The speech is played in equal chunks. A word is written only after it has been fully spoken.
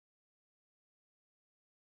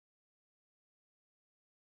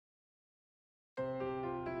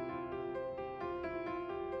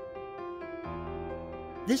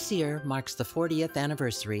This year marks the 40th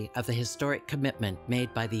anniversary of the historic commitment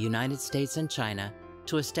made by the United States and China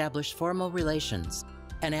to establish formal relations,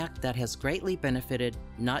 an act that has greatly benefited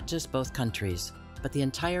not just both countries, but the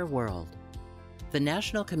entire world. The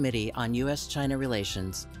National Committee on U.S. China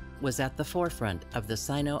Relations was at the forefront of the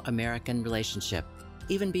Sino-American relationship,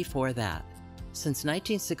 even before that. Since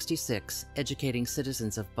 1966, educating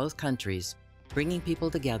citizens of both countries, bringing people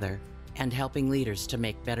together, and helping leaders to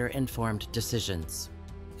make better informed decisions.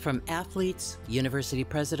 From athletes, university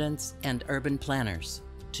presidents, and urban planners,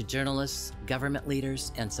 to journalists, government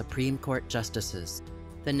leaders, and Supreme Court justices,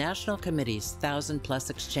 the National Committee's 1,000+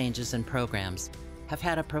 exchanges and programs have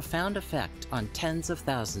had a profound effect on tens of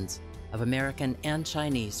thousands of American and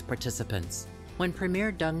Chinese participants. When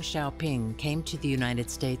Premier Deng Xiaoping came to the United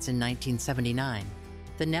States in 1979,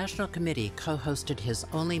 the National Committee co-hosted his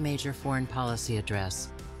only major foreign policy address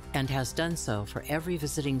and has done so for every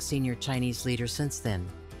visiting senior Chinese leader since then,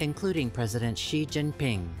 including President Xi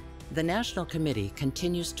Jinping. The National Committee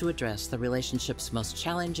continues to address the relationship's most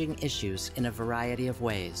challenging issues in a variety of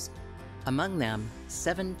ways. Among them,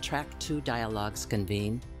 7 Track 2 dialogues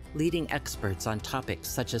convene, leading experts on topics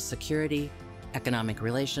such as security, economic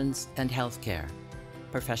relations, and healthcare.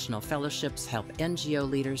 Professional fellowships help NGO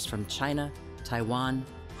leaders from China, Taiwan,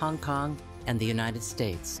 Hong Kong, and the United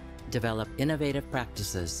States develop innovative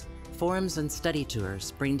practices. Forums and study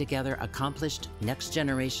tours bring together accomplished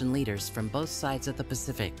next-generation leaders from both sides of the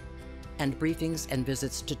Pacific, and briefings and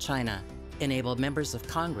visits to China enable members of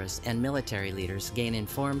Congress and military leaders gain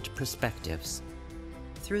informed perspectives.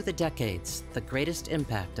 Through the decades, the greatest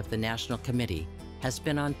impact of the National Committee has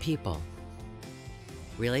been on people.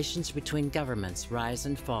 Relations between governments rise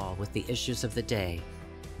and fall with the issues of the day,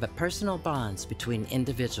 but personal bonds between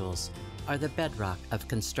individuals are the bedrock of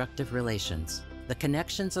constructive relations. The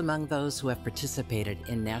connections among those who have participated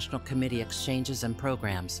in National Committee exchanges and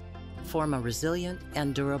programs form a resilient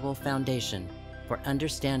and durable foundation for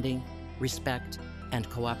understanding, respect, and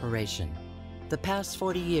cooperation. The past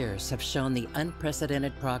 40 years have shown the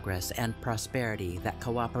unprecedented progress and prosperity that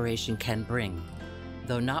cooperation can bring,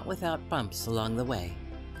 though not without bumps along the way.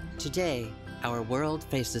 Today, our world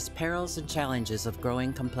faces perils and challenges of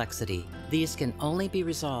growing complexity. These can only be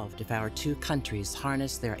resolved if our two countries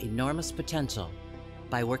harness their enormous potential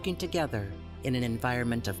by working together in an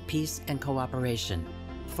environment of peace and cooperation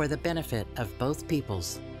for the benefit of both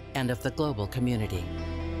peoples and of the global community.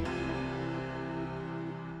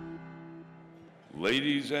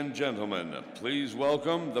 Ladies and gentlemen, please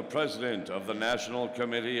welcome the President of the National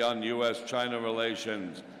Committee on U.S. China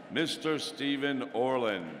Relations, Mr. Stephen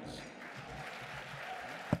Orlins.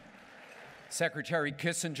 Secretary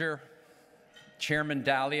Kissinger, Chairman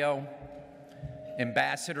Dalio,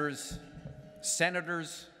 ambassadors,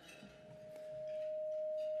 senators,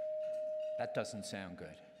 that doesn't sound good.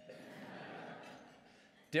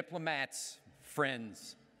 Diplomats,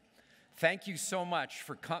 friends, thank you so much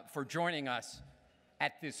for joining us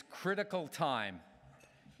at this critical time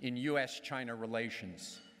in U.S.-China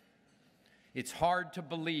relations. It's hard to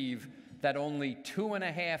believe that only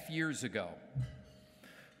 2.5 years ago,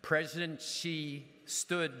 President Xi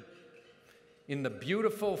stood in the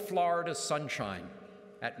beautiful Florida sunshine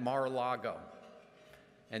at Mar-a-Lago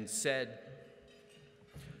and said,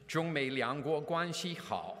 中美两国关系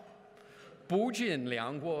好，不仅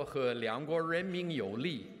两国和两国人民有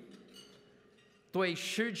利，对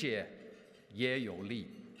世界也有利。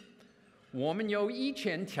我们有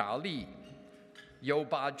1000条例，有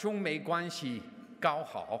把中美关系搞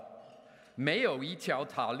好，没有一条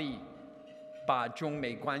条例把中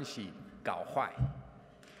美关系搞坏。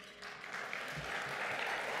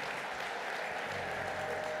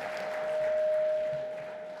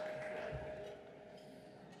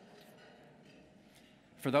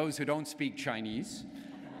For those who don't speak Chinese,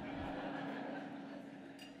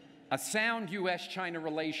 a sound U.S.-China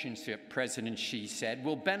relationship, President Xi said,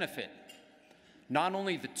 will benefit not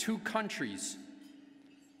only the two countries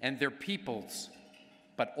and their peoples,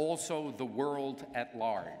 but also the world at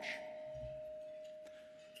large.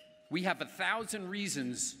 We have 1,000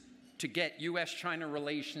 reasons to get U.S.-China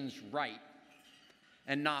relations right,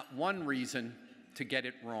 and not one reason to get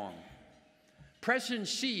it wrong. President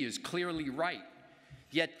Xi is clearly right.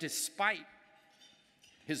 Yet despite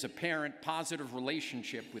his apparent positive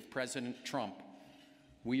relationship with President Trump,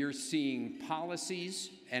 we are seeing policies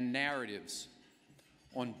and narratives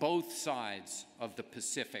on both sides of the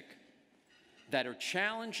Pacific that are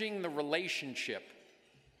challenging the relationship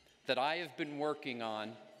that I have been working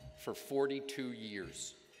on for 42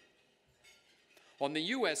 years. On the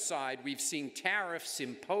U.S. side, we've seen tariffs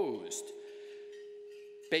imposed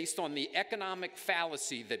based on the economic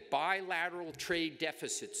fallacy that bilateral trade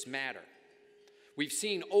deficits matter. We've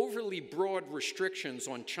seen overly broad restrictions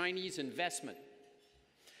on Chinese investment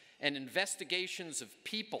and investigations of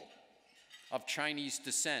people of Chinese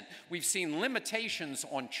descent. We've seen limitations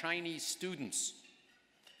on Chinese students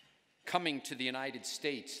coming to the United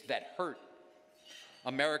States that hurt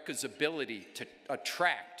America's ability to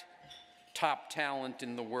attract top talent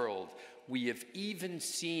in the world. We have even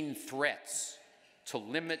seen threats to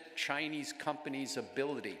limit Chinese companies'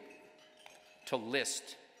 ability to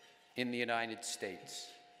list in the United States.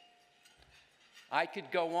 I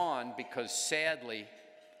could go on because sadly,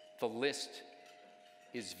 the list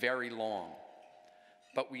is very long,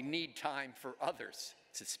 but we need time for others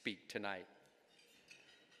to speak tonight.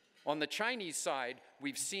 On the Chinese side,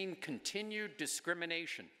 we've seen continued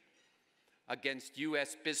discrimination against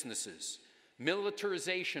U.S. businesses,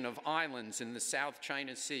 militarization of islands in the South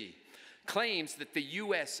China Sea, claims that the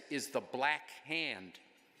U.S. is the black hand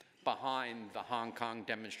behind the Hong Kong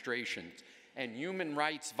demonstrations, and human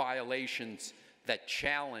rights violations that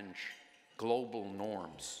challenge global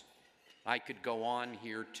norms. I could go on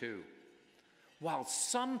here too. While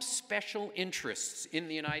some special interests in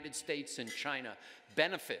the United States and China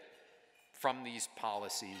benefit from these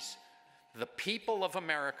policies, the people of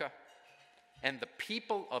America and the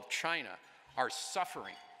people of China are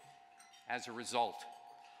suffering as a result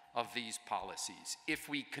of these policies. If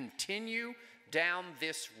we continue down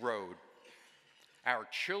this road, our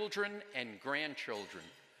children and grandchildren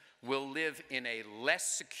will live in a less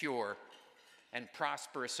secure and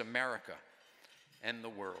prosperous America and the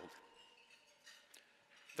world.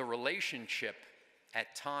 The relationship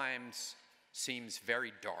at times seems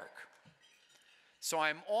very dark. So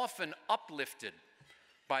I'm often uplifted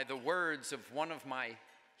by the words of one of my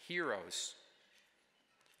heroes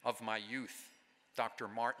of my youth, Dr.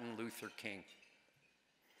 Martin Luther King.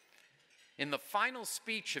 In the final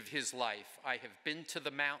speech of his life, "I have been to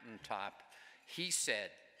the mountaintop," he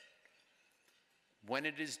said, "When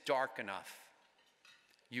it is dark enough,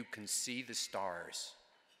 you can see the stars.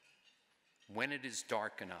 When it is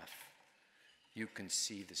dark enough, you can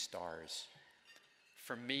see the stars."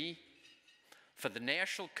 For me, for the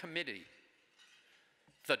National Committee,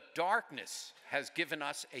 the darkness has given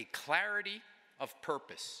us a clarity of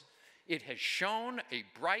purpose. It has shown a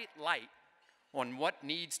bright light on what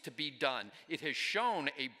needs to be done. It has shown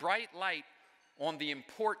a bright light on the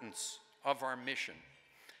importance of our mission.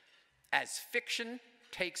 As fiction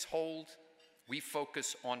takes hold, we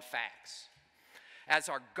focus on facts. As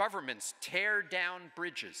our governments tear down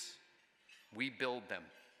bridges, we build them.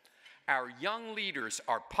 Our young leaders,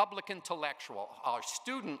 our public intellectual, our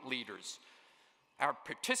student leaders, our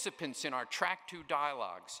participants in our Track 2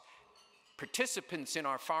 dialogues, participants in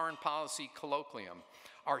our foreign policy colloquium,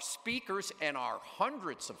 our speakers, and our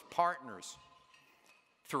hundreds of partners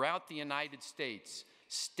throughout the United States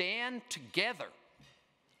stand together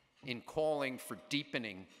in calling for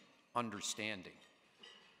deepening understanding.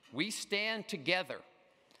 We stand together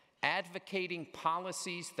advocating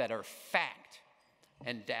policies that are fact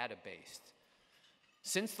and data-based.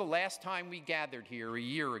 Since the last time we gathered here a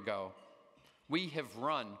year ago, we have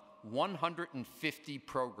run 150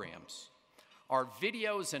 programs. Our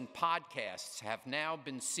videos and podcasts have now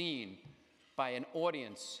been seen by an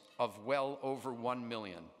audience of well over 1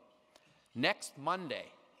 million. Next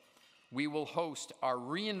Monday, we will host our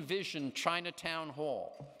re-envisioned Chinatown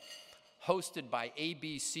Hall, hosted by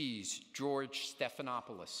ABC's George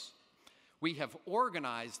Stephanopoulos. We have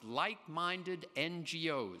organized like-minded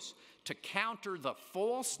NGOs to counter the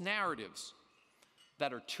false narratives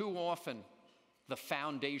that are too often the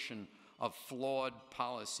foundation of flawed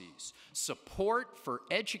policies. Support for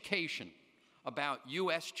education about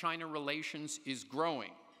U.S. China relations is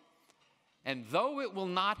growing. And though it will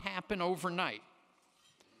not happen overnight,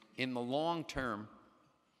 in the long term,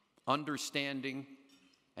 understanding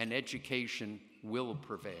and education will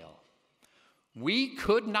prevail. We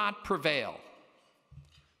could not prevail.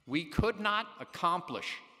 We could not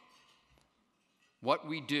accomplish what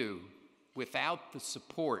we do without the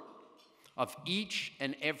support of each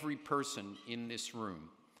and every person in this room.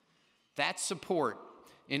 That support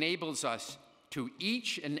enables us to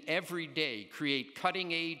each and every day create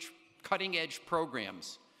cutting-edge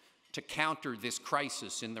programs to counter this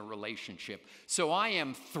crisis in the relationship. So I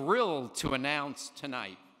am thrilled to announce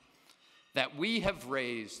tonight that we have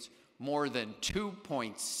raised more than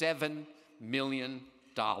 $2.7 million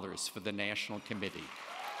for the National Committee.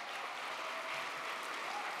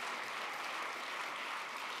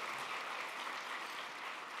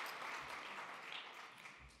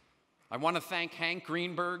 I want to thank Hank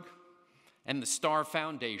Greenberg and the Star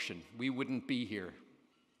Foundation. We wouldn't be here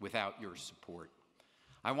without your support.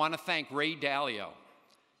 I want to thank Ray Dalio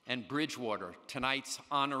and Bridgewater, tonight's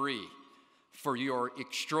honoree, for your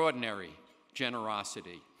extraordinary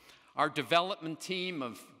generosity. Our development team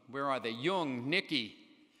of, where are they, Jung, Nikki,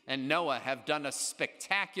 and Noah have done a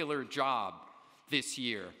spectacular job this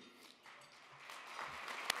year.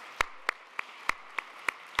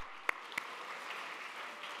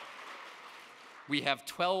 We have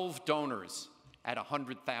 12 donors at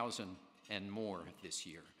 $100,000 and more this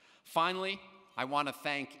year. Finally, I want to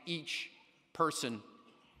thank each person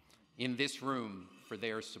in this room for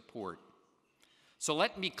their support. So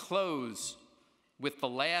let me close with the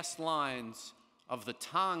last lines of the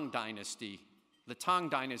Tang Dynasty, the Tang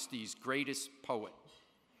Dynasty's greatest poet,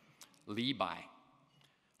 Li Bai,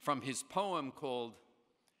 from his poem called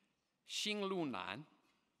Xing Lu Nan,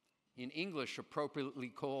 in English appropriately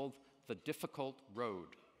called The Difficult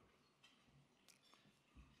Road.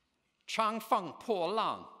 长风破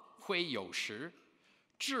浪会有时，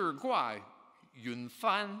志挂云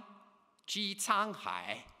帆济沧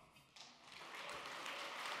海。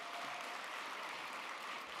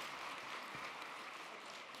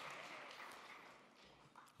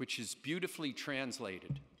 which is beautifully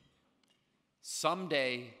translated.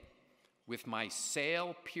 Someday, with my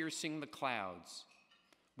sail piercing the clouds,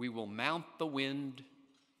 we will mount the wind,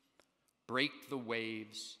 break the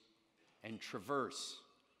waves, and traverse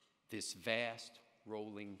this vast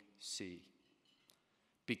rolling sea.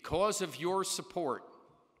 Because of your support,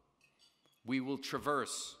 we will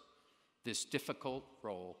traverse this difficult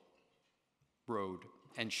road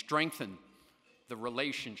and strengthen the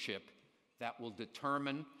relationship that will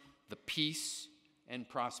determine the peace and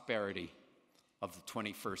prosperity of the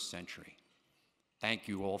 21st century. Thank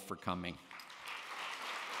you all for coming.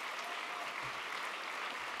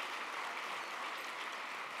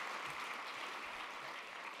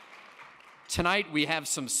 Tonight we have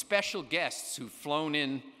some special guests who've flown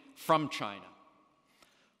in from China.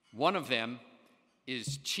 One of them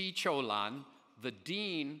is Qi Choulan, the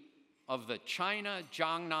Dean of the China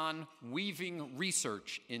Jiangnan Weaving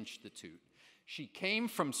Research Institute. She came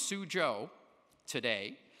from Suzhou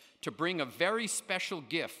today to bring a very special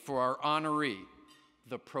gift for our honoree,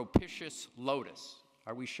 the propitious lotus.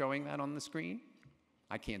 Are we showing that on the screen?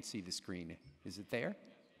 I can't see the screen. Is it there?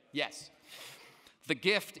 Yes. The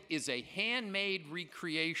gift is a handmade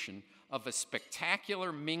recreation of a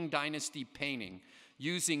spectacular Ming Dynasty painting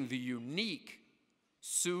using the unique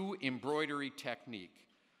Su embroidery technique.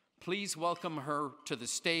 Please welcome her to the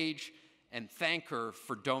stage and thank her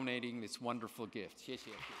for donating this wonderful gift.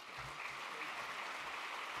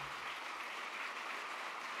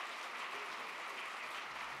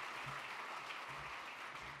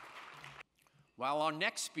 While our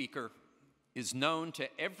next speaker is known to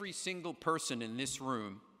every single person in this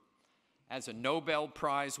room as a Nobel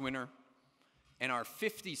Prize winner and our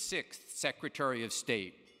 56th Secretary of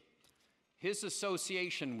State, his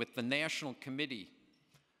association with the National Committee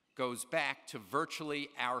goes back to virtually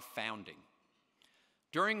our founding.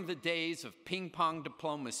 During the days of ping-pong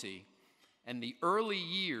diplomacy and the early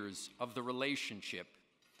years of the relationship,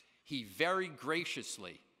 he very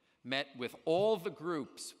graciously met with all the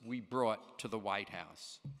groups we brought to the White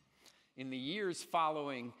House. In the years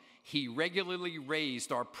following, he regularly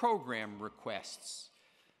raised our program requests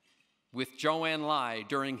with Joanne Lai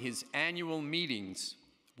during his annual meetings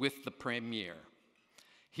with the Premier.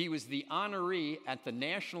 He was the honoree at the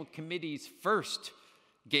National Committee's first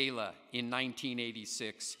gala in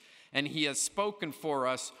 1986, and he has spoken for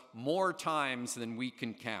us more times than we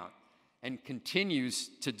can count, and continues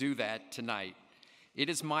to do that tonight. It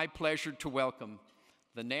is my pleasure to welcome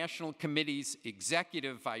the National Committee's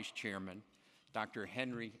Executive Vice Chairman, Dr.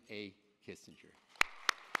 Henry A. Kissinger.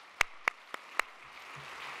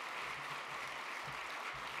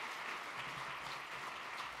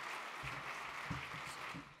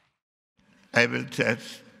 I will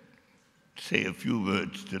just say a few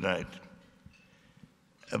words tonight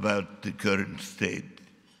about the current state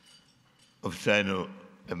of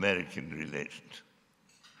Sino-American relations.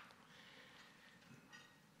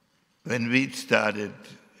 When we started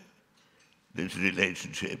this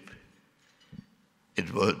relationship,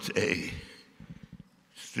 it was a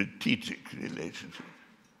strategic relationship.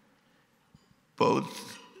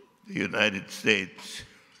 Both the United States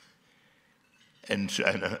and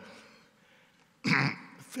China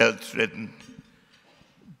felt threatened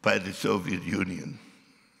by the Soviet Union.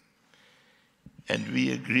 And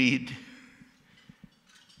we agreed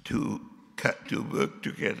to work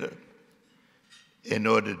together in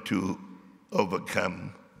order to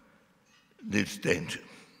overcome this danger.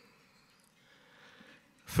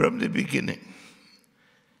 From the beginning,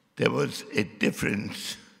 there was a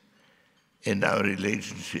difference in our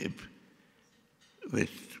relationship with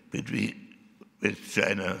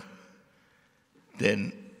China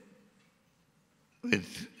than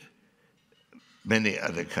with many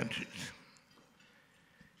other countries.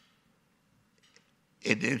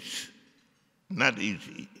 It is not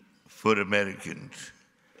easy for Americans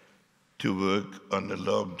to work on a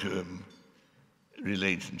long-term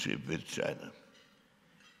relationship with China.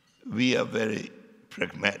 We are very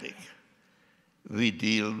pragmatic. We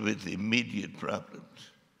deal with immediate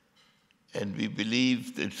problems, and we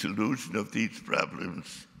believe the solution of these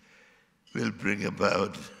problems will bring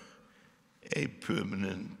about a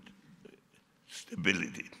permanent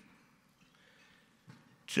stability.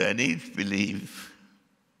 Chinese believe,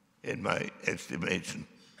 in my estimation,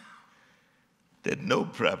 that no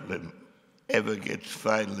problem ever gets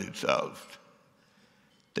finally solved,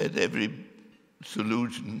 that every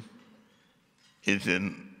solution is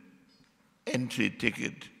an entry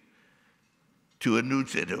ticket to a new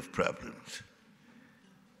set of problems.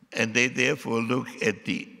 And they therefore look at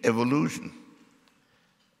the evolution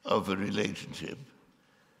of a relationship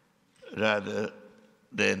rather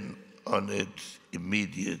than on its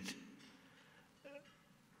immediate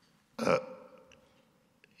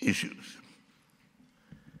issues.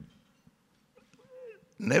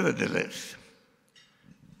 Nevertheless,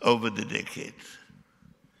 over the decades,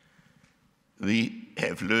 we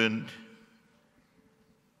have learned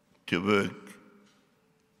to work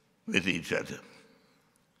with each other.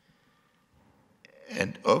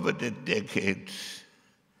 And over the decades,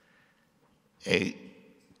 a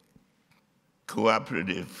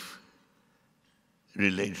cooperative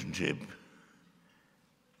relationship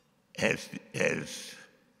has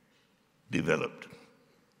developed.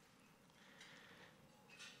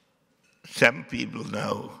 Some people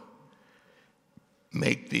now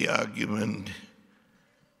make the argument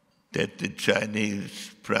that the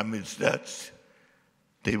Chinese promised us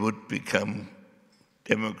they would become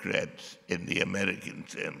democrats in the American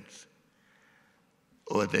sense,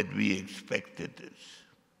 or that we expected this.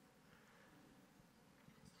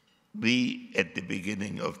 We, at the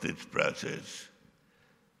beginning of this process,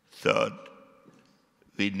 thought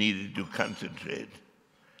we needed to concentrate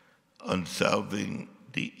on solving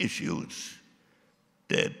the issues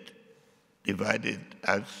that divided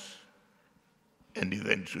us and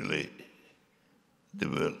eventually the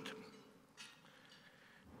world.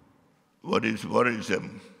 What is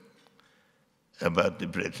worrisome about the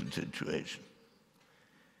present situation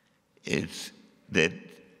is that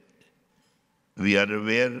we are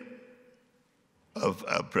aware of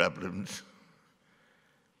our problems,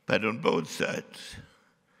 but on both sides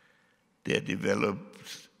there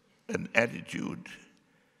develops an attitude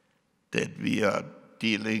that we are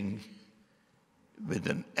dealing with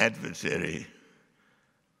an adversary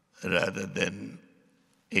rather than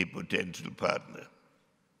a potential partner.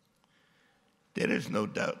 There is no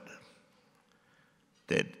doubt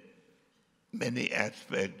that many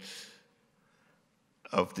aspects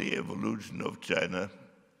of the evolution of China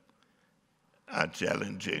are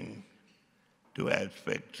challenging to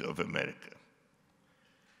aspects of America.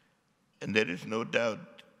 And there is no doubt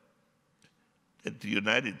that the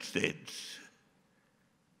United States,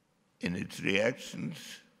 in its reactions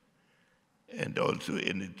and also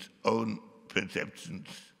in its own perceptions,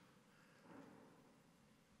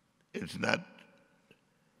 is not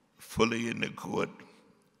fully in accord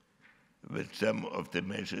with some of the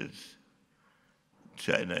measures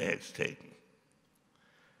China has taken.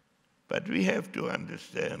 But we have to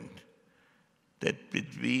understand that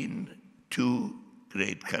between two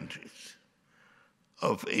great countries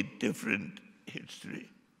of a different history,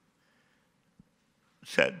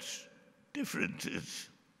 such differences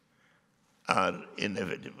are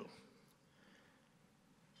inevitable.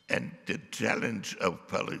 And the challenge of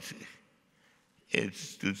policy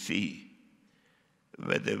is to see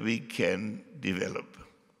whether we can develop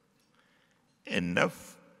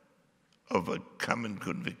enough of a common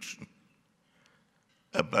conviction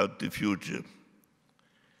about the future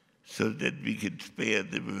so that we can spare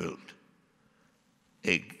the world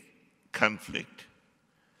a conflict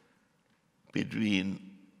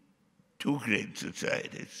between two great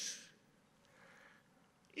societies.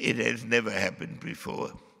 It has never happened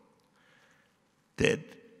before that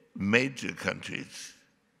major countries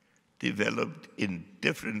developed in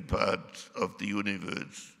different parts of the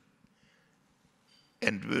universe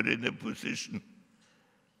and were in a position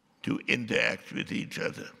to interact with each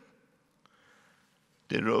other.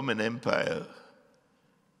 The Roman Empire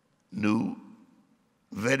knew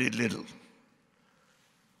very little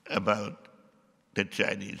about the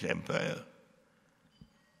Chinese Empire.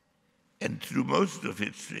 And through most of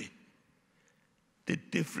history, the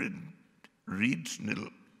different regional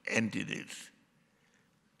entities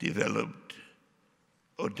developed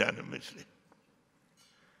autonomously.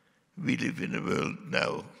 We live in a world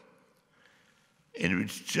now in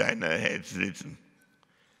which China has risen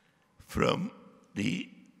from the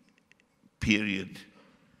period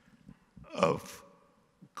of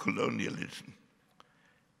colonialism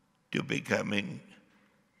to becoming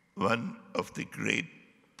one of the great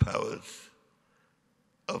powers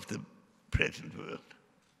of the present world.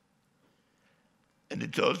 And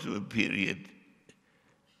it's also a period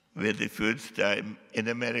where the first time in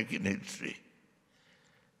American history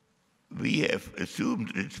we have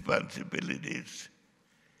assumed responsibilities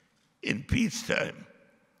in peacetime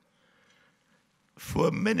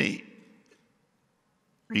for many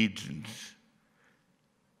regions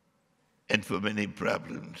and for many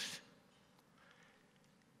problems.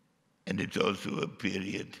 And it's also a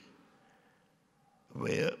period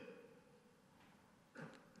where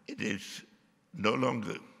it is no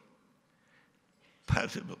longer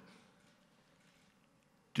possible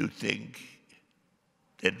to think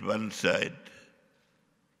that one side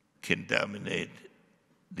can dominate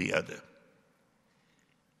the other.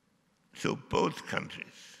 So both countries,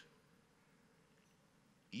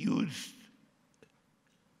 used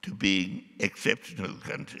to being exceptional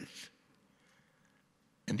countries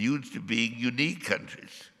and used to being unique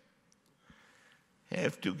countries,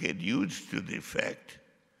 have to get used to the fact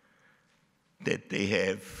that they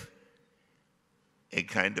have a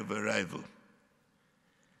kind of a rival,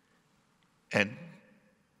 and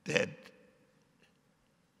that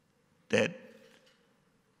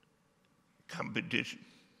competition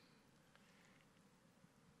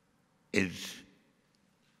is,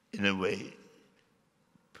 in a way,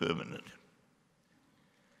 permanent.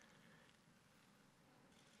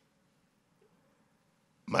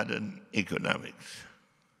 Modern economics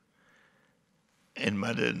and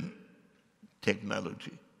modern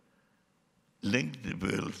technology link the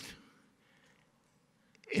world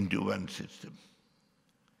into one system.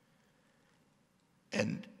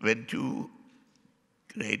 And when two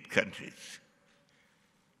great countries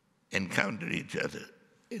encounter each other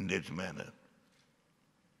in this manner,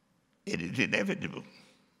 it is inevitable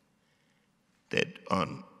that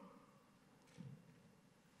on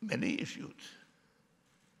many issues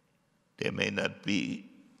there may not be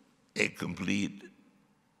a complete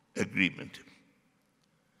agreement.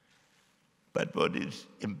 But what is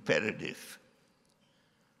imperative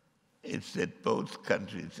is that both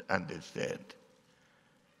countries understand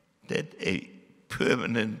that a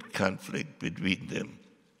permanent conflict between them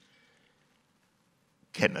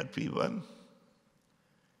cannot be won,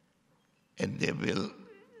 and there will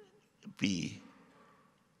be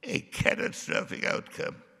a catastrophic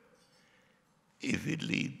outcome if it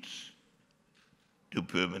leads to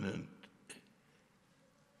permanent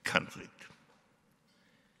conflict.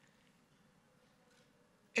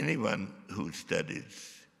 Anyone who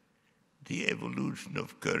studies the evolution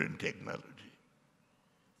of current technology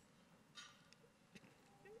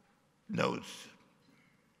knows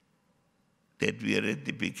that we are at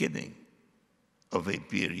the beginning of a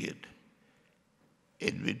period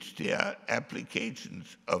in which there are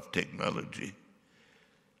applications of technology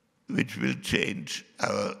which will change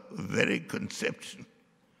our very conception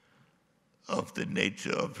of the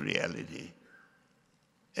nature of reality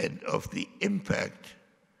and of the impact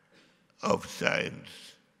of science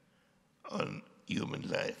on human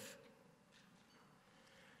life.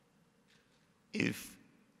 If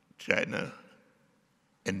China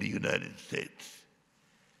and the United States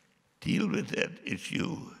deal with that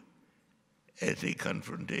issue as a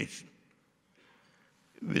confrontation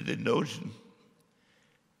with the notion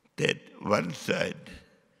that one side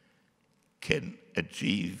can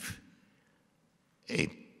achieve a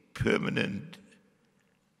permanent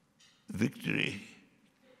victory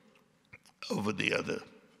over the other,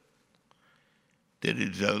 the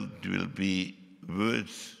result will be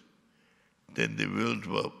worse than the World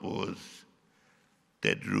War wars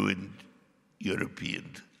that ruined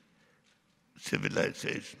European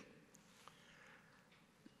civilization.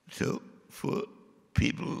 So for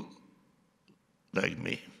people like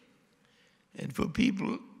me, and for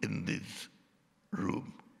people in this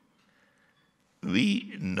room,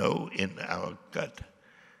 we know in our gut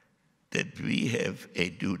that we have a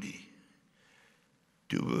duty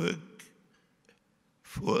to work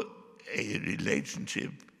for a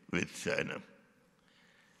relationship with China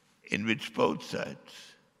in which both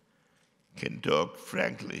sides can talk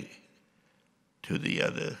frankly to the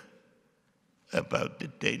other about the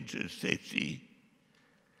dangers they see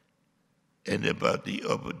and about the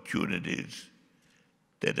opportunities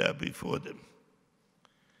that are before them.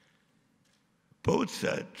 Both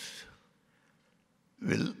sides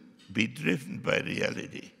will be driven by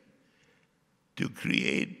reality to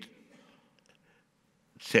create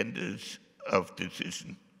centers of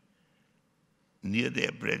decision near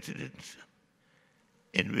their presidents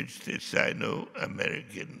in which the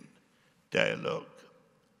Sino-American dialogue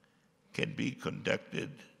can be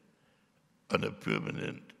conducted on a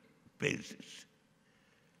permanent basis.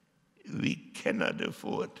 We cannot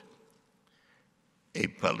afford a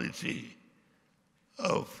policy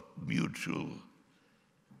of mutual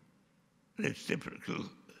reciprocal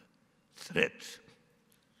threats.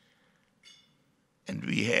 And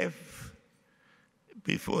we have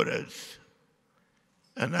before us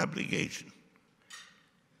an obligation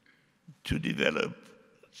to develop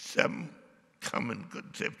some common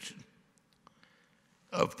conception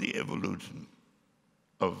of the evolution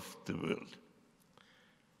of the world.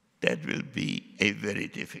 That will be a very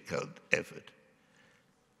difficult effort,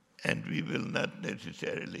 and we will not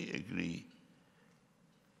necessarily agree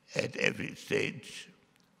at every stage.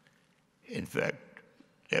 In fact,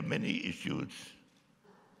 there are many issues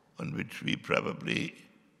on which we probably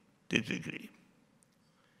disagree.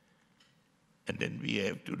 And then we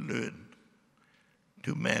have to learn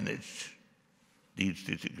to manage these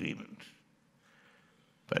disagreements.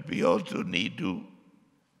 But we also need to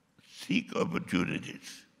seek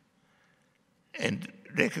opportunities and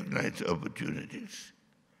recognize opportunities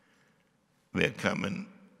where common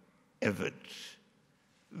efforts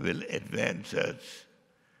will advance us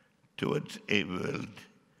towards a world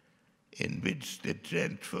in which the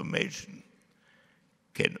transformation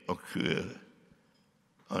can occur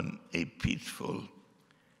on a peaceful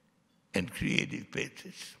and creative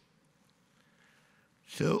basis.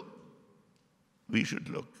 So we should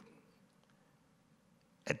look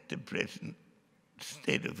at the present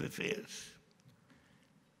state of affairs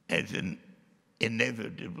as an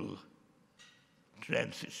inevitable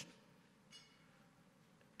transition.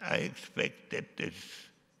 I expect that this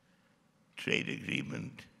trade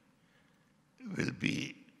agreement will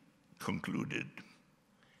be concluded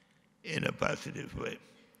in a positive way.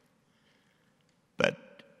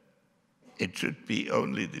 But it should be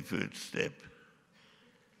only the first step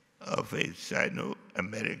of a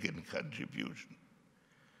Sino-American contribution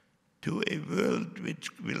to a world which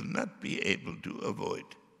will not be able to avoid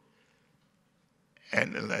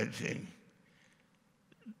analyzing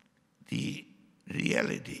the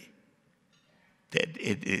reality that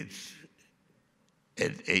it is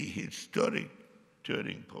at a historic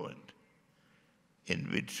turning point in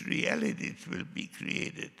which realities will be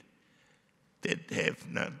created that have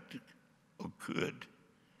not occurred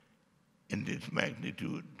in this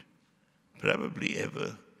magnitude, probably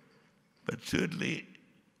ever, but certainly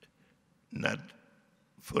not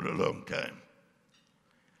for a long time.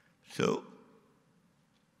 So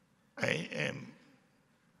I am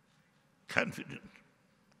confident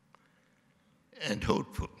and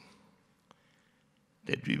hopeful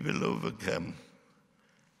that we will overcome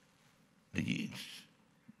these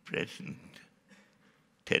present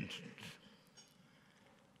tensions.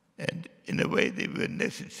 And in a way they were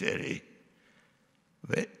necessary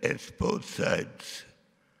as both sides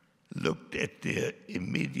looked at their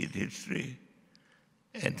immediate history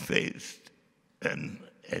and faced an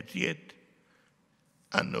as yet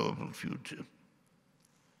unknowable future.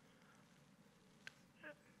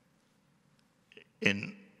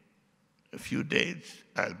 In a few days,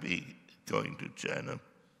 I'll be going to China,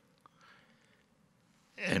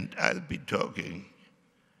 and I'll be talking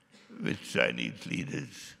with Chinese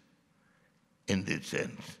leaders in this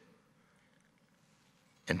sense.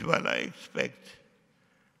 And while I expect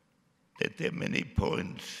that there are many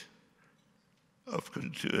points of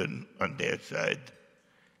concern on their side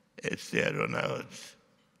as there are on ours,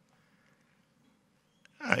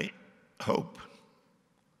 I hope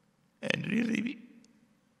and really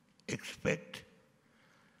expect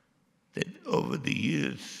that over the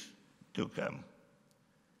years to come,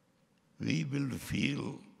 we will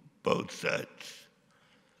feel both sides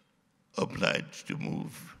obliged to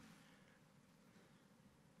move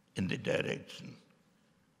in the direction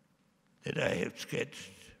that I have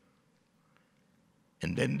sketched.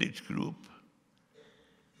 And then this group,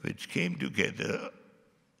 which came together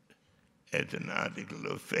as an article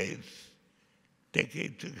of faith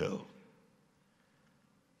decades ago,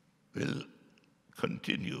 will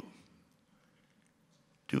continue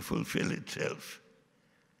to fulfill itself.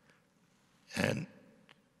 And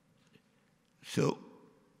so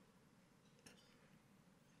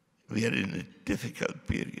we are in a difficult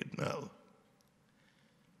period now,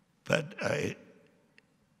 but I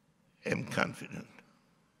am confident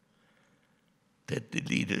that the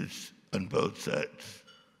leaders on both sides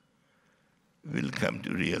will come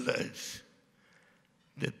to realize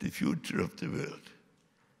that the future of the world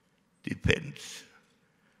depends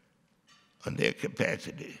on their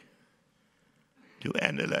capacity to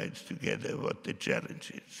analyze together what the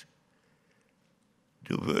challenge is,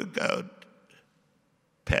 to work out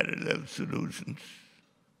parallel solutions,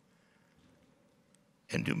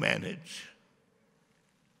 and to manage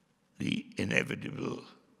the inevitable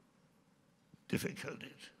difficulties.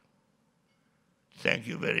 Thank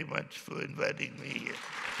you very much for inviting me here.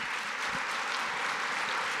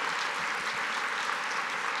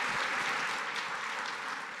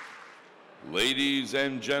 Ladies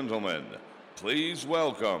and gentlemen, please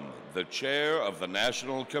welcome the Chair of the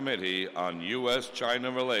National Committee on U.S.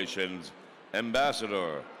 China Relations,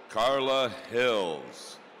 Ambassador Carla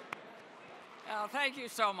Hills. Oh, thank you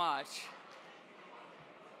so much.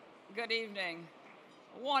 Good evening.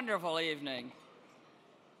 Wonderful evening.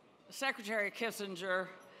 Secretary Kissinger,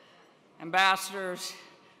 ambassadors,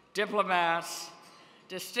 diplomats,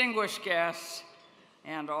 distinguished guests,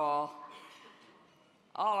 and all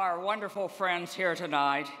our wonderful friends here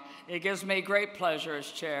tonight. It gives me great pleasure as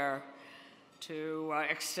chair to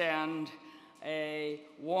extend a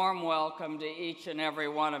warm welcome to each and every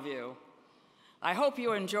one of you. I hope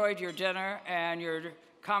you enjoyed your dinner and your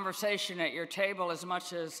conversation at your table as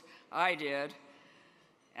much as I did.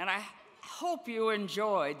 And I hope you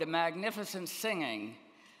enjoyed the magnificent singing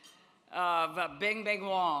of Bing Bing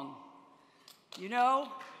Wong. You know,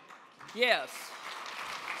 yes.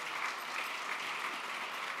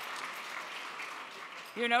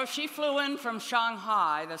 You know, she flew in from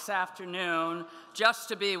Shanghai this afternoon just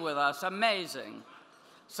to be with us. Amazing.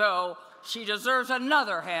 So she deserves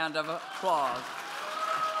another hand of applause.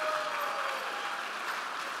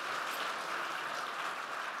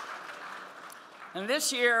 And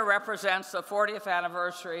this year represents the 40th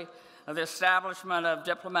anniversary of the establishment of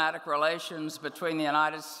diplomatic relations between the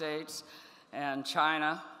United States and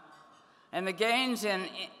China. And the gains in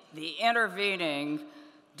the intervening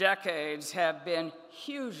decades have been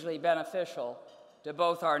hugely beneficial to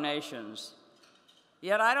both our nations.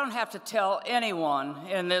 Yet I don't have to tell anyone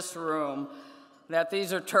in this room that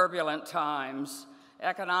these are turbulent times,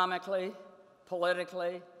 economically,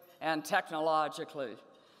 politically, and technologically,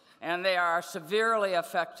 and they are severely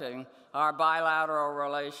affecting our bilateral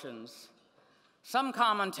relations. Some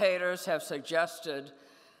commentators have suggested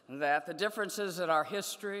that the differences in our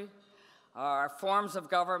history, our forms of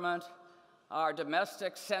government, our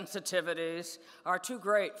domestic sensitivities are too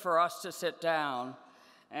great for us to sit down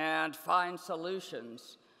and find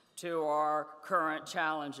solutions to our current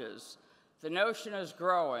challenges. The notion is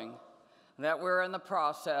growing that we're in the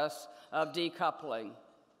process of decoupling.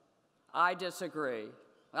 I disagree.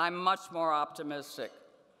 I'm much more optimistic.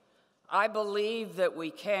 I believe that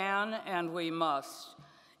we can and we must,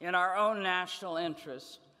 in our own national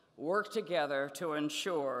interest, work together to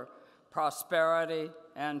ensure prosperity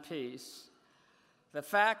and peace. The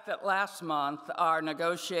fact that last month our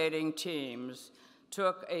negotiating teams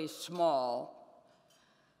took a small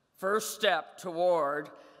first step toward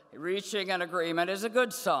reaching an agreement is a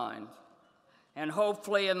good sign. And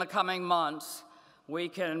hopefully in the coming months, we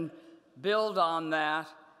can build on that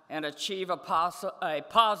and achieve a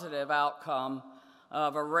positive outcome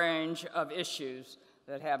of a range of issues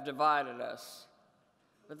that have divided us.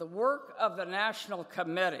 But the work of the National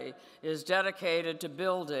Committee is dedicated to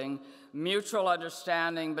building mutual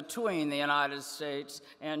understanding between the United States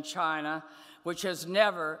and China, which has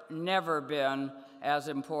never been as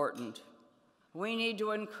important. We need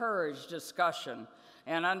to encourage discussion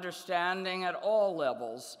and understanding at all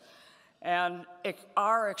levels, and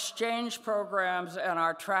our exchange programs and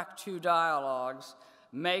our Track 2 dialogues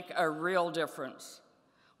make a real difference.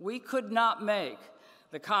 We could not make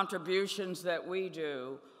the contributions that we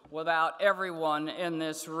do without everyone in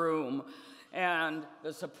this room and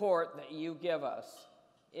the support that you give us.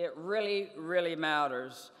 It really, really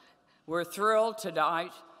matters. We're thrilled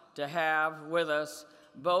tonight to have with us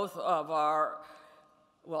both of our,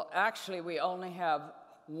 well, actually we only have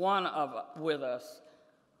one with us,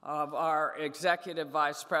 of our Executive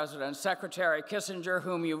Vice President, Secretary Kissinger,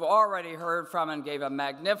 whom you've already heard from and gave a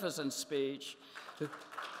magnificent speech.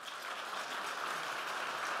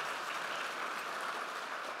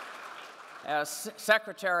 As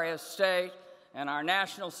Secretary of State and our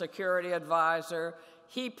National Security Advisor,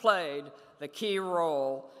 he played the key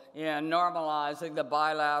role in normalizing the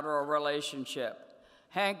bilateral relationship.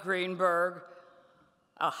 Hank Greenberg,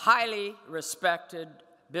 a highly respected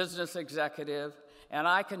business executive, and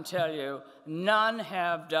I can tell you, none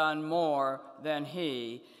have done more than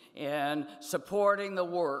he in supporting the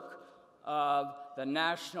work of the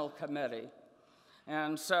National Committee.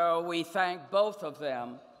 And so we thank both of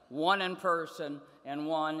them, one in person and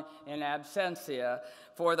 1 in absentia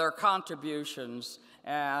for their contributions.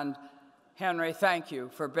 And Henry, thank you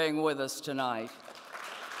for being with us tonight.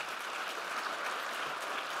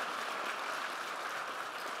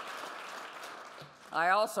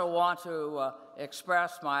 I also want to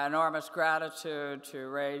express my enormous gratitude to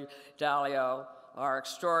Ray Dalio, our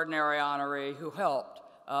extraordinary honoree, who helped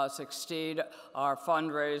us exceed our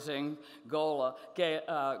fundraising goal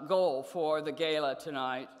for the gala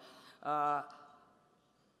tonight.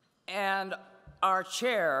 And our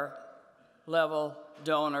chair-level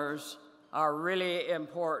donors are really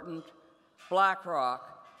important: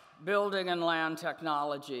 BlackRock, Building and Land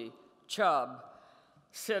Technology, Chubb,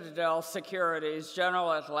 Citadel Securities,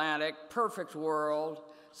 General Atlantic, Perfect World,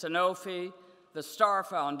 Sanofi, the Star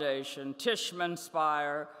Foundation, Tishman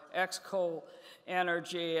Speyer, Exco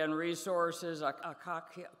Energy and Resources,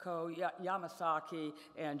 Akako Yamasaki,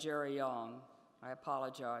 and Jerry Young. I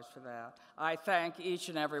apologize for that. I thank each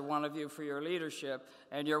and every one of you for your leadership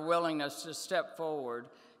and your willingness to step forward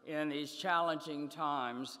in these challenging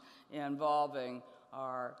times involving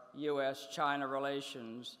our U.S. China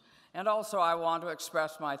relations. And also, I want to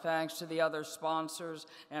express my thanks to the other sponsors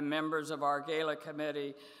and members of our Gala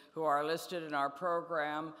Committee who are listed in our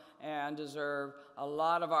program and deserve a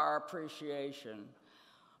lot of our appreciation.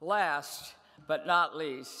 Last but not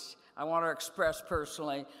least, I want to express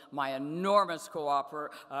personally my enormous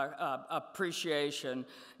appreciation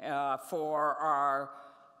for our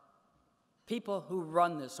people who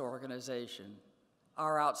run this organization,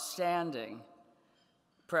 our outstanding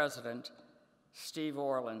President Steve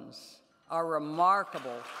Orlins, our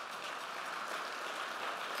remarkable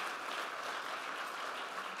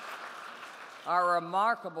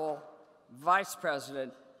Vice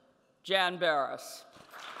President Jan Barris,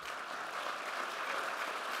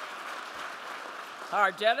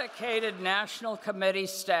 our dedicated National Committee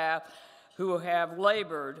staff who have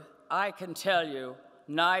labored, I can tell you,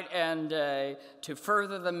 night and day to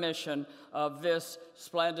further the mission of this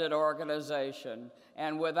splendid organization.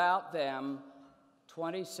 And without them,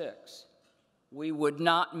 26, we would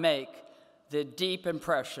not make the deep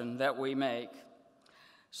impression that we make.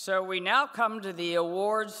 So we now come to the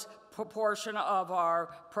awards portion of our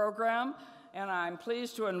program, and I'm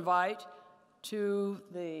pleased to invite to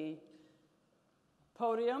the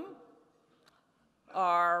podium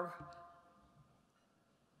our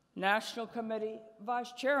National Committee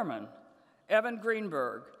Vice Chairman, Evan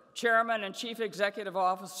Greenberg, Chairman and Chief Executive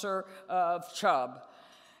Officer of Chubb.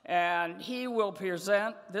 And he will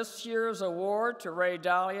present this year's award to Ray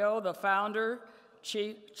Dalio, the founder,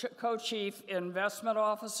 co-chief investment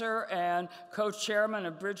officer, and co-chairman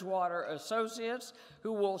of Bridgewater Associates,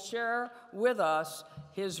 who will share with us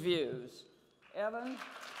his views. Evan,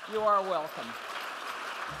 you are welcome.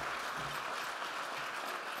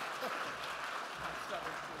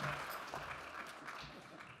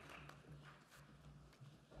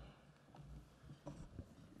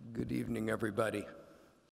 Good evening, everybody.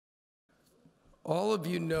 All of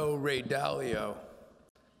you know Ray Dalio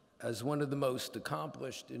as one of the most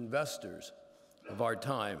accomplished investors of our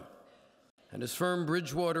time, and his firm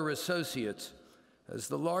Bridgewater Associates as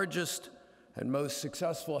the largest and most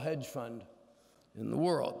successful hedge fund in the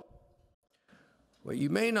world. What you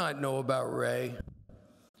may not know about Ray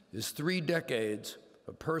is 3 decades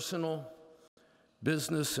of personal,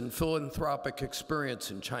 business, and philanthropic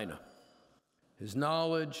experience in China. His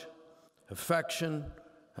knowledge, affection,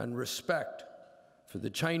 and respect for the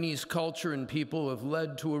Chinese culture and people have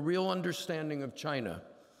led to a real understanding of China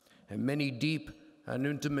and many deep and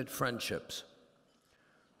intimate friendships.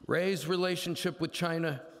 Ray's relationship with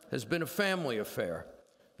China has been a family affair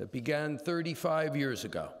that began 35 years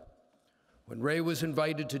ago, when Ray was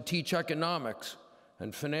invited to teach economics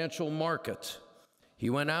and financial markets. He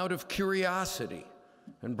went out of curiosity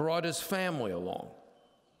and brought his family along.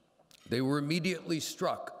 They were immediately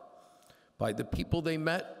struck by the people they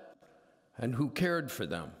met and who cared for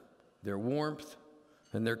them, their warmth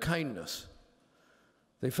and their kindness.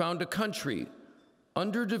 They found a country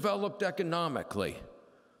underdeveloped economically,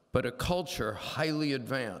 but a culture highly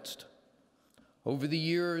advanced. Over the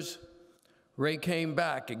years, Ray came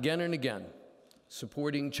back again and again,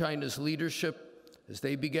 supporting China's leadership as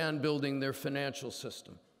they began building their financial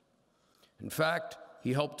system. In fact,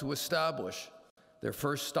 he helped to establish their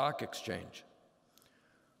first stock exchange.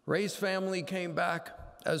 Ray's family came back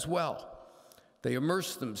as well. They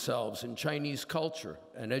immersed themselves in Chinese culture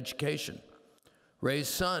and education. Ray's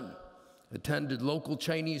son attended local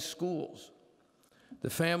Chinese schools. The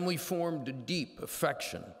family formed a deep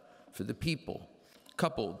affection for the people,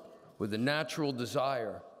 coupled with a natural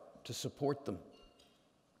desire to support them.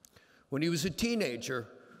 When he was a teenager,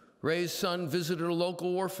 Ray's son visited a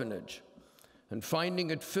local orphanage, and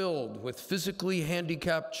finding it filled with physically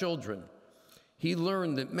handicapped children, he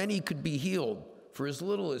learned that many could be healed for as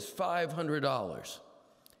little as $500.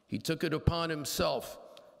 He took it upon himself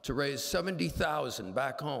to raise $70,000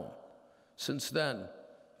 back home. Since then,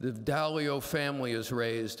 the Dalio family has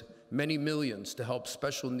raised many millions to help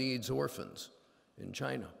special needs orphans in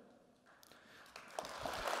China.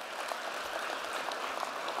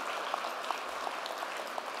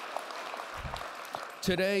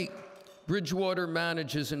 Today, Bridgewater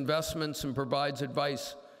manages investments and provides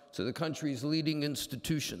advice to the country's leading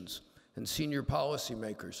institutions and senior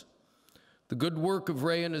policymakers. The good work of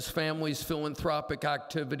Ray and his family's philanthropic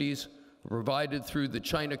activities are provided through the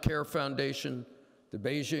China Care Foundation, the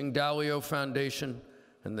Beijing Dalio Foundation,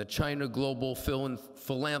 and the China Global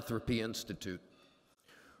Philanthropy Institute.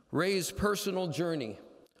 Ray's personal journey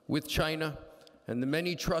with China and the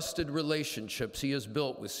many trusted relationships he has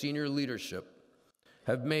built with senior leadership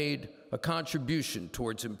have made a contribution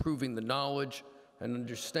towards improving the knowledge and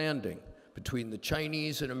understanding between the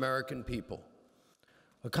Chinese and American people,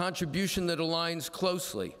 a contribution that aligns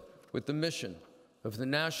closely with the mission of the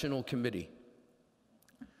National Committee.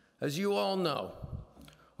 As you all know,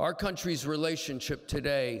 our country's relationship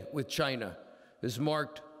today with China is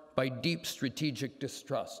marked by deep strategic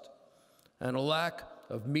distrust and a lack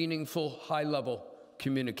of meaningful, high-level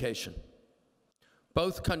communication.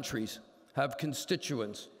 Both countries have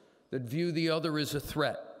constituents that view the other as a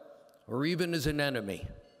threat or even as an enemy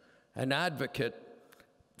and advocate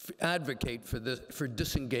for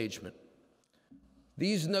disengagement.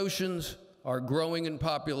 These notions are growing in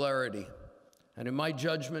popularity and, in my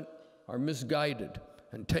judgment, are misguided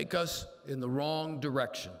and take us in the wrong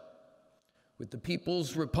direction. With the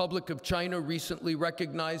People's Republic of China recently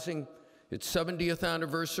recognizing its 70th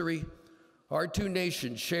anniversary, our two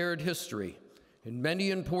nations' shared history in many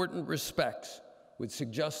important respects would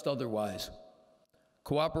suggest otherwise.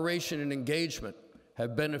 Cooperation and engagement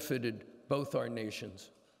have benefited both our nations.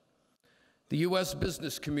 The U.S.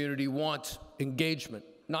 business community wants engagement,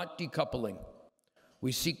 not decoupling.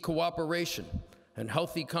 We seek cooperation and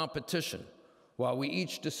healthy competition while we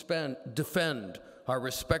each defend our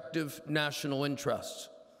respective national interests.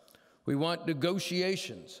 We want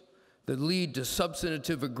negotiations that lead to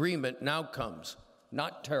substantive agreement and outcomes,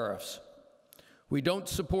 not tariffs. We don't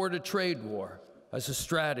support a trade war as a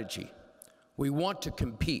strategy. We want to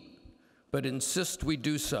compete, but insist we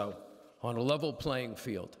do so on a level playing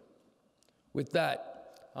field. With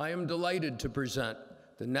that, I am delighted to present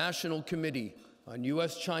the National Committee on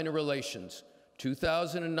U.S. China Relations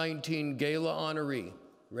 2019 Gala Honoree,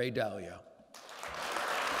 Ray Dalio.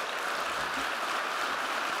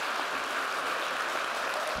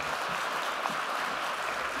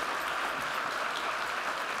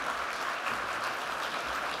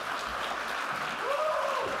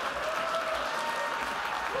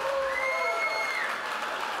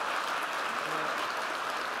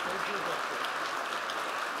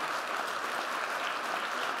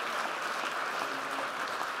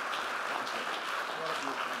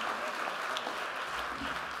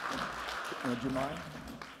 Would you mind?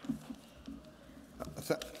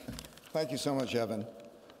 Thank you so much, Evan.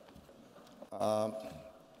 I'm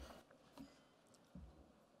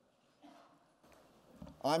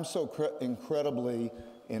so incredibly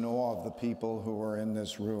in awe of the people who are in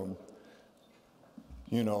this room.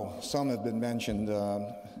 You know, some have been mentioned,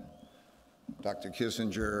 Dr.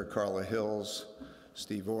 Kissinger, Carla Hills,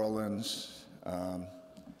 Steve Orlins,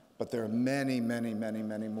 but there are many, many, many,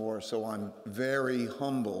 many more, so I'm very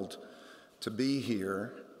humbled to be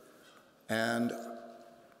here. And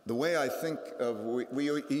the way I think of,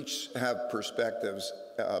 we each have perspectives,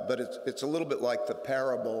 but it's a little bit like the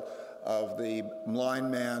parable of the blind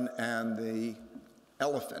man and the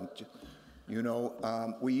elephant. You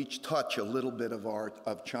know, we each touch a little bit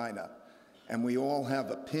of China, and we all have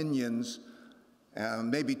opinions,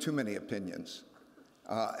 maybe too many opinions.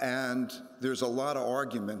 And there's a lot of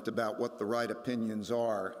argument about what the right opinions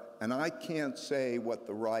are, and I can't say what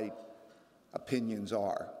the right opinions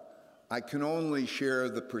are. I can only share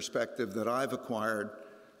the perspective that I've acquired,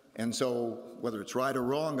 and so whether it's right or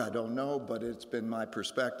wrong, I don't know, but it's been my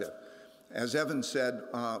perspective. As Evan said,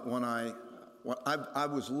 I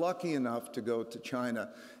was lucky enough to go to China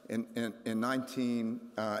in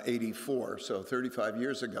 1984, so 35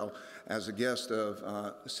 years ago, as a guest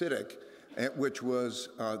of Civic, which was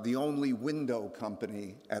the only window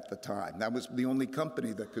company at the time. That was the only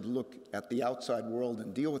company that could look at the outside world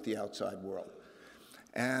and deal with the outside world.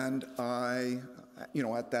 And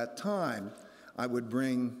at that time, I would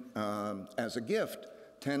bring, as a gift,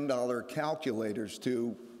 $10 calculators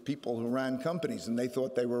to people who ran companies, and they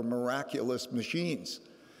thought they were miraculous machines.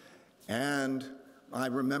 And I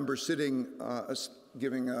remember sitting,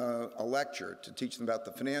 giving a lecture to teach them about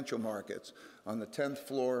the financial markets on the 10th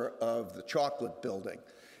floor of the chocolate building,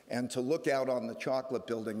 and to look out on the chocolate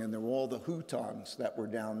building, and there were all the hutongs that were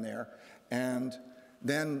down there, and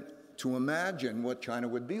then to imagine what China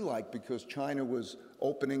would be like, because China was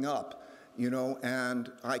opening up, you know,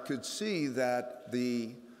 and I could see that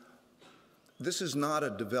this is not a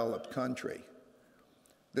developed country.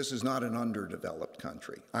 This is not an underdeveloped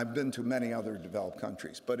country. I've been to many other developed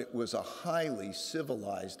countries, but it was a highly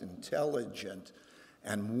civilized, intelligent,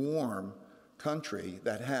 and warm country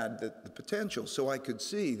that had the potential. So I could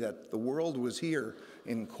see that the world was here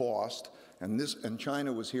in cost, and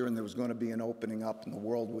China was here, and there was going to be an opening up, and the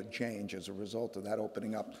world would change as a result of that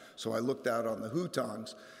opening up. So I looked out on the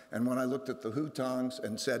hutongs, and when I looked at the hutongs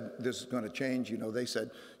and said, this is going to change, you know, they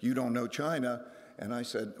said, you don't know China. And I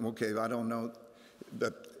said, okay, I don't know,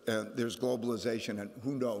 but there's globalization, and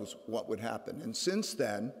who knows what would happen. And since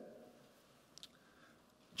then,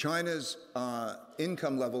 China's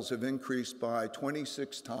income levels have increased by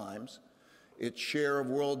 26 times. Its share of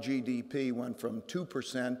world GDP went from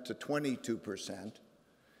 2% to 22%.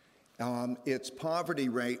 Its poverty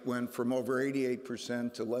rate went from over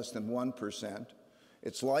 88% to less than 1%.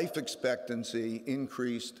 Its life expectancy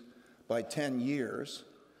increased by 10 years.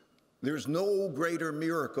 There's no greater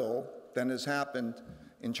miracle than has happened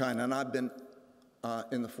in China. And I've been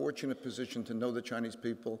in the fortunate position to know the Chinese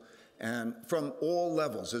people, and from all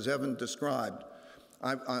levels, as Evan described,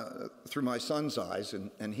 through my son's eyes,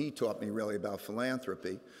 and he taught me really about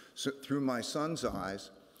philanthropy. So through my son's eyes,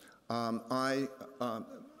 I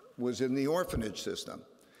was in the orphanage system.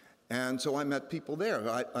 And so I met people there.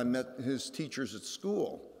 I met his teachers at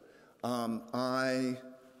school. I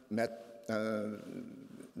met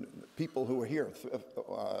people who were here,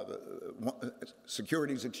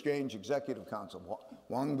 Securities Exchange Executive Council,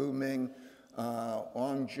 Wang Buming,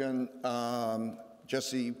 Wang Jun,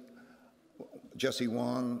 Jesse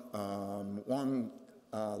Wang, Wang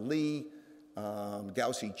Li,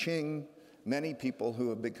 Gao Xi-Ching, many people who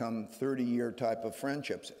have become 30-year type of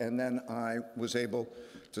friendships. And then I was able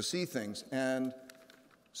to see things. And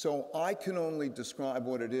so I can only describe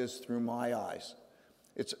what it is through my eyes.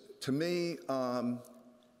 It's, to me,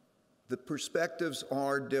 the perspectives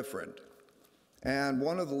are different. And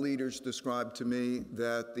one of the leaders described to me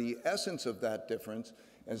that the essence of that difference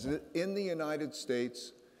is that in the United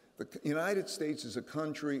States is a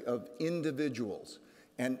country of individuals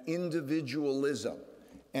and individualism,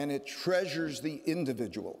 and it treasures the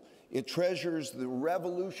individual. It treasures the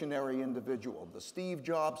revolutionary individual, the Steve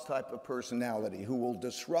Jobs type of personality who will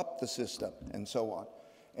disrupt the system and so on.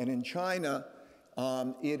 And in China,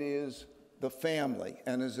 it is the family,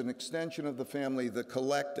 and as an extension of the family, the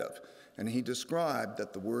collective. And he described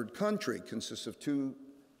that the word country consists of two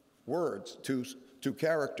words, two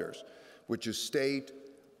characters, which is state,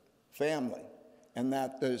 family, and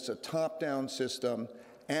that there's a top-down system,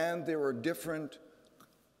 and there are different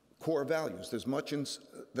core values. There's much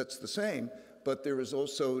that's the same, but there is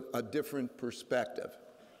also a different perspective.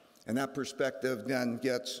 And that perspective then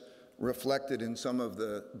gets reflected in some of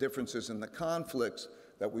the differences in the conflicts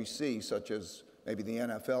that we see, such as maybe the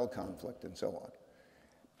NFL conflict and so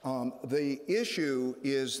on. The issue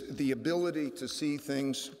is the ability to see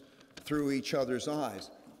things through each other's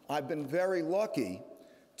eyes. I've been very lucky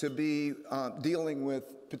to be dealing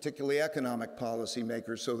with particularly economic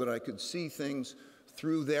policymakers so that I could see things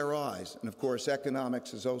through their eyes. And of course,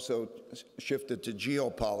 economics has also shifted to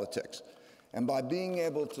geopolitics. And by being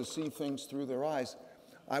able to see things through their eyes,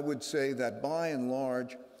 I would say that by and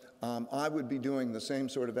large, I would be doing the same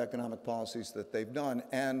sort of economic policies that they've done,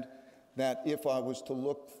 and that if I was to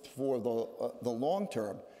look for the long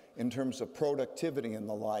term in terms of productivity and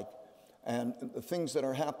the like, and the things that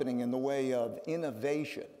are happening in the way of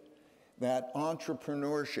innovation, that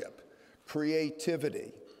entrepreneurship,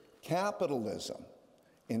 creativity, capitalism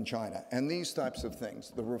in China, and these types of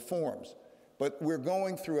things, the reforms. But we're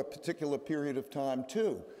going through a particular period of time,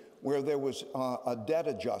 too, where there was a debt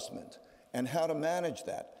adjustment, and how to manage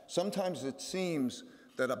that. Sometimes it seems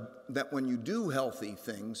that when you do healthy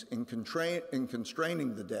things in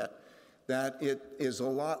constraining the debt, that it is a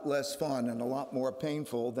lot less fun and a lot more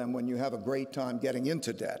painful than when you have a great time getting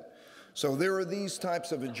into debt. So there are these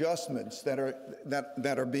types of adjustments that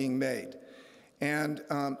are being made. And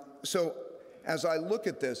so as I look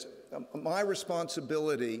at this, my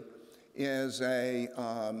responsibility as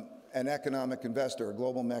an economic investor, a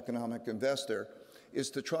global economic investor, is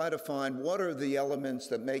to try to find what are the elements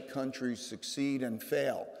that make countries succeed and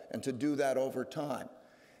fail, and to do that over time.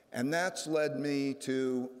 And that's led me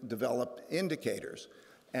to develop indicators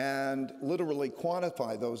and literally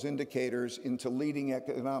quantify those indicators into leading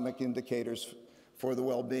economic indicators for the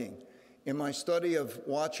well-being. In my study of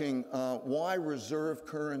watching why reserve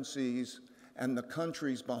currencies and the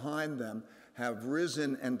countries behind them have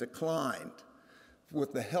risen and declined,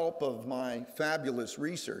 with the help of my fabulous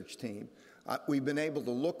research team, we've been able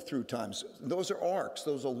to look through times. Those are arcs.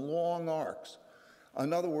 Those are long arcs.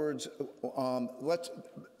 In other words,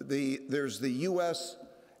 there's the U.S.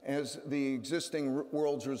 as the existing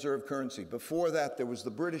world's reserve currency. Before that, there was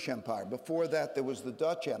the British Empire. Before that, there was the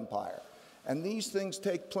Dutch Empire. And these things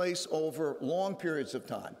take place over long periods of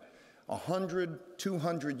time, 100,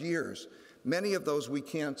 200 years. Many of those we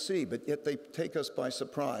can't see, but yet they take us by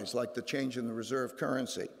surprise, like the change in the reserve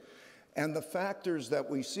currency. And the factors that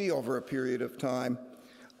we see over a period of time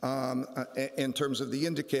in terms of the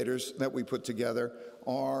indicators that we put together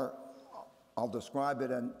are, I'll describe it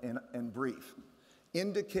in brief.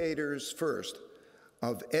 Indicators first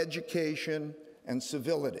of education and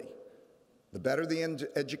civility. The better the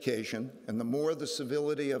education and the more the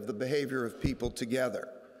civility of the behavior of people together.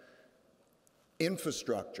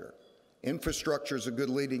 Infrastructure. Infrastructure is a good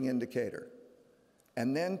leading indicator.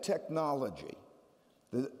 And then technology,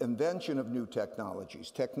 the invention of new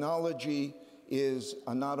technologies. Technology is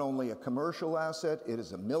not only a commercial asset, it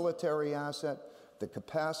is a military asset. The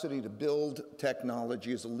capacity to build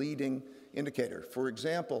technology is a leading indicator. For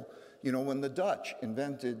example, you know, when the Dutch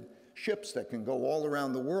invented ships that can go all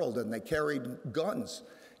around the world and they carried guns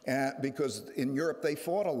because in Europe they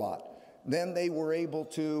fought a lot, then they were able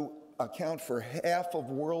to account for half of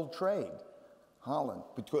world trade, Holland,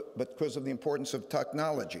 because of the importance of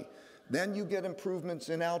technology. Then you get improvements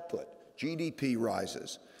in output, GDP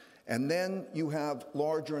rises, and then you have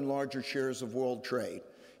larger and larger shares of world trade.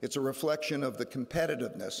 It's a reflection of the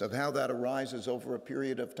competitiveness of how that arises over a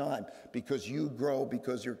period of time, because you grow,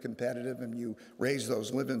 because you're competitive, and you raise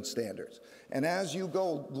those living standards. And as you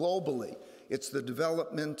go globally, it's the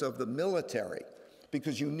development of the military,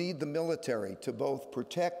 because you need the military to both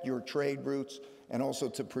protect your trade routes and also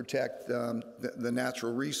to protect the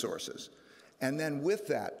natural resources. And then with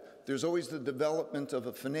that, there's always the development of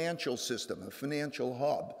a financial system, a financial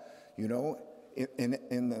hub. You know,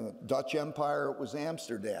 in the Dutch Empire, it was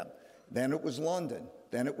Amsterdam. Then it was London.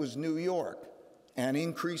 Then it was New York. And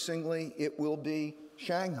increasingly, it will be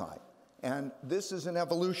Shanghai. And this is an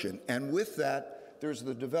evolution. And with that, there's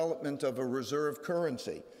the development of a reserve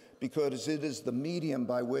currency, because it is the medium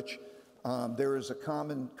by which there is a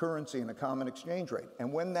common currency and a common exchange rate.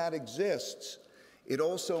 And when that exists, it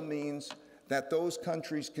also means that those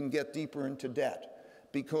countries can get deeper into debt,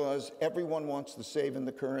 because everyone wants to save in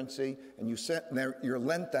the currency, and you're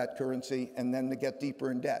lent that currency, and then they get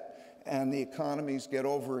deeper in debt, and the economies get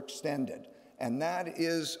overextended. And that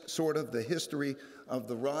is sort of the history of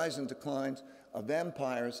the rise and declines of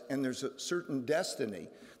empires, and there's a certain destiny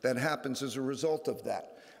that happens as a result of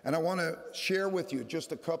that. And I want to share with you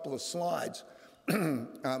just a couple of slides. Thanks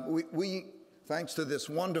to this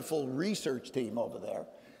wonderful research team over there,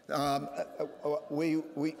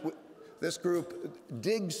 this group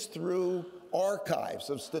digs through archives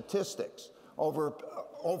of statistics over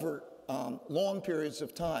long periods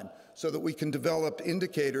of time so that we can develop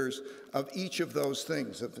indicators of each of those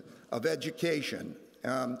things, of education,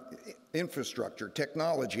 infrastructure,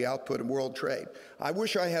 technology, output, and world trade. I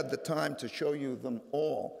wish I had the time to show you them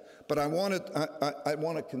all, but I want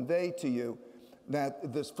to convey to you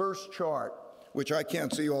that this first chart, which I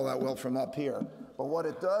can't see all that well from up here, but what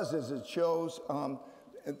it does is it shows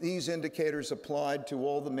these indicators applied to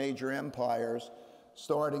all the major empires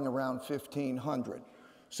starting around 1500.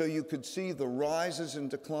 So you could see the rises and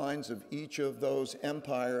declines of each of those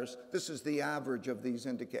empires. This is the average of these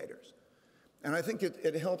indicators. And I think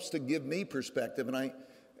it helps to give me perspective, and I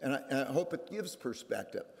hope it gives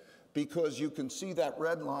perspective, because you can see that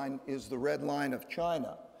red line is the red line of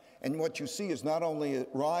China. And what you see is not only it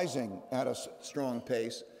rising at a strong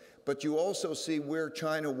pace, but you also see where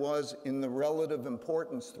China was in the relative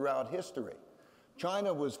importance throughout history.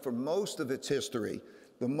 China was, for most of its history,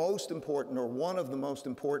 the most important, or one of the most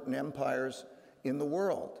important empires in the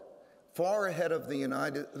world. Far ahead of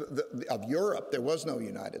of Europe. There was no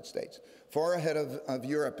United States. Far ahead of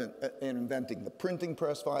Europe in inventing the printing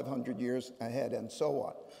press, 500 years ahead, and so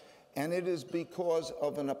on. And it is because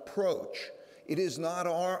of an approach. It is not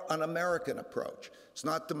an American approach. It's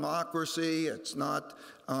not democracy, it's not,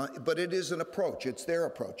 but it is an approach. It's their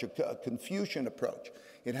approach, a Confucian approach.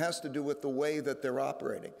 It has to do with the way that they're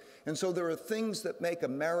operating. And so there are things that make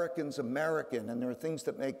Americans American, and there are things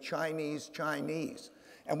that make Chinese Chinese.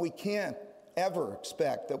 And we can't ever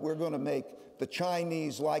expect that we're going to make the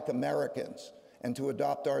Chinese like Americans and to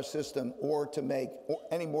adopt our system, or to make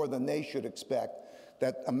any more than they should expect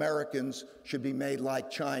that Americans should be made like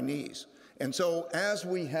Chinese. And so as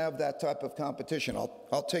we have that type of competition,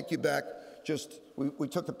 I'll take you back we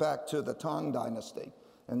took it back to the Tang Dynasty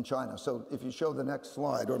in China. So if you show the next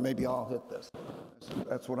slide, or maybe I'll hit this.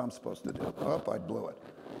 That's what I'm supposed to do. Oh, I blew it.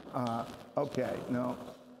 Okay, no.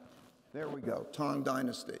 There we go, Tang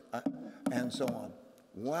Dynasty, and so on.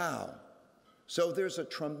 Wow. So there's a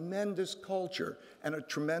tremendous culture and a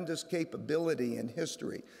tremendous capability in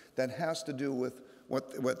history that has to do with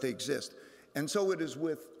what they exist. And so it is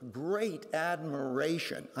with great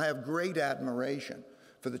admiration, I have great admiration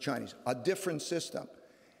for the Chinese, a different system.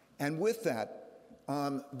 And with that,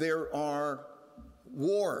 there are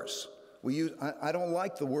wars. I don't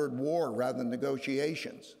like the word war rather than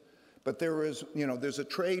negotiations, but there's a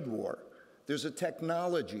trade war, there's a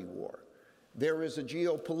technology war, there is a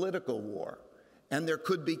geopolitical war, and there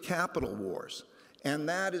could be capital wars. And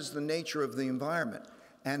that is the nature of the environment.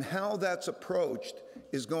 And how that's approached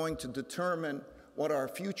is going to determine what our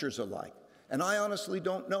futures are like. And I honestly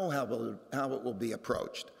don't know how it will be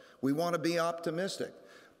approached. We want to be optimistic.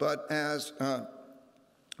 But as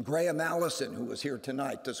Graham Allison, who was here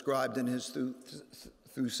tonight, described in his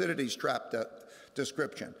Thucydides trap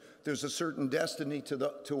description, there's a certain destiny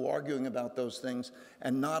to arguing about those things,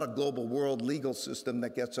 and not a global world legal system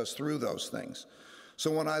that gets us through those things.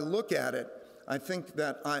 So when I look at it, I think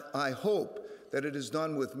that I hope that it is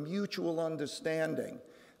done with mutual understanding,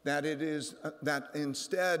 that it is that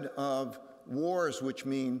instead of wars which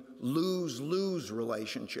mean lose-lose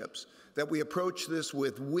relationships, that we approach this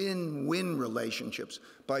with win-win relationships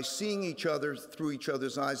by seeing each other through each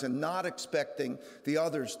other's eyes and not expecting the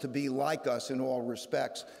others to be like us in all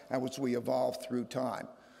respects as we evolve through time.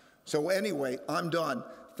 So anyway, I'm done.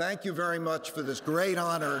 Thank you very much for this great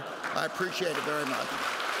honor. I appreciate it very much.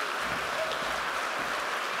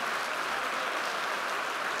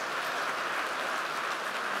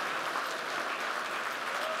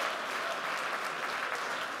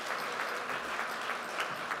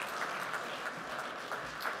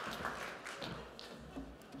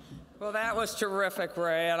 Well, that was terrific,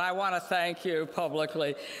 Ray, and I want to thank you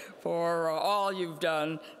publicly for all you've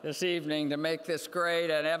done this evening to make this great.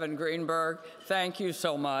 And Evan Greenberg, thank you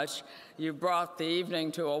so much. You brought the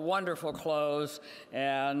evening to a wonderful close,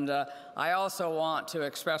 and I also want to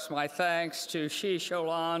express my thanks to Shi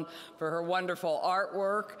Sholan for her wonderful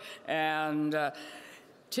artwork, and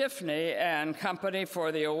Tiffany and company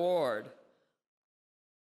for the award.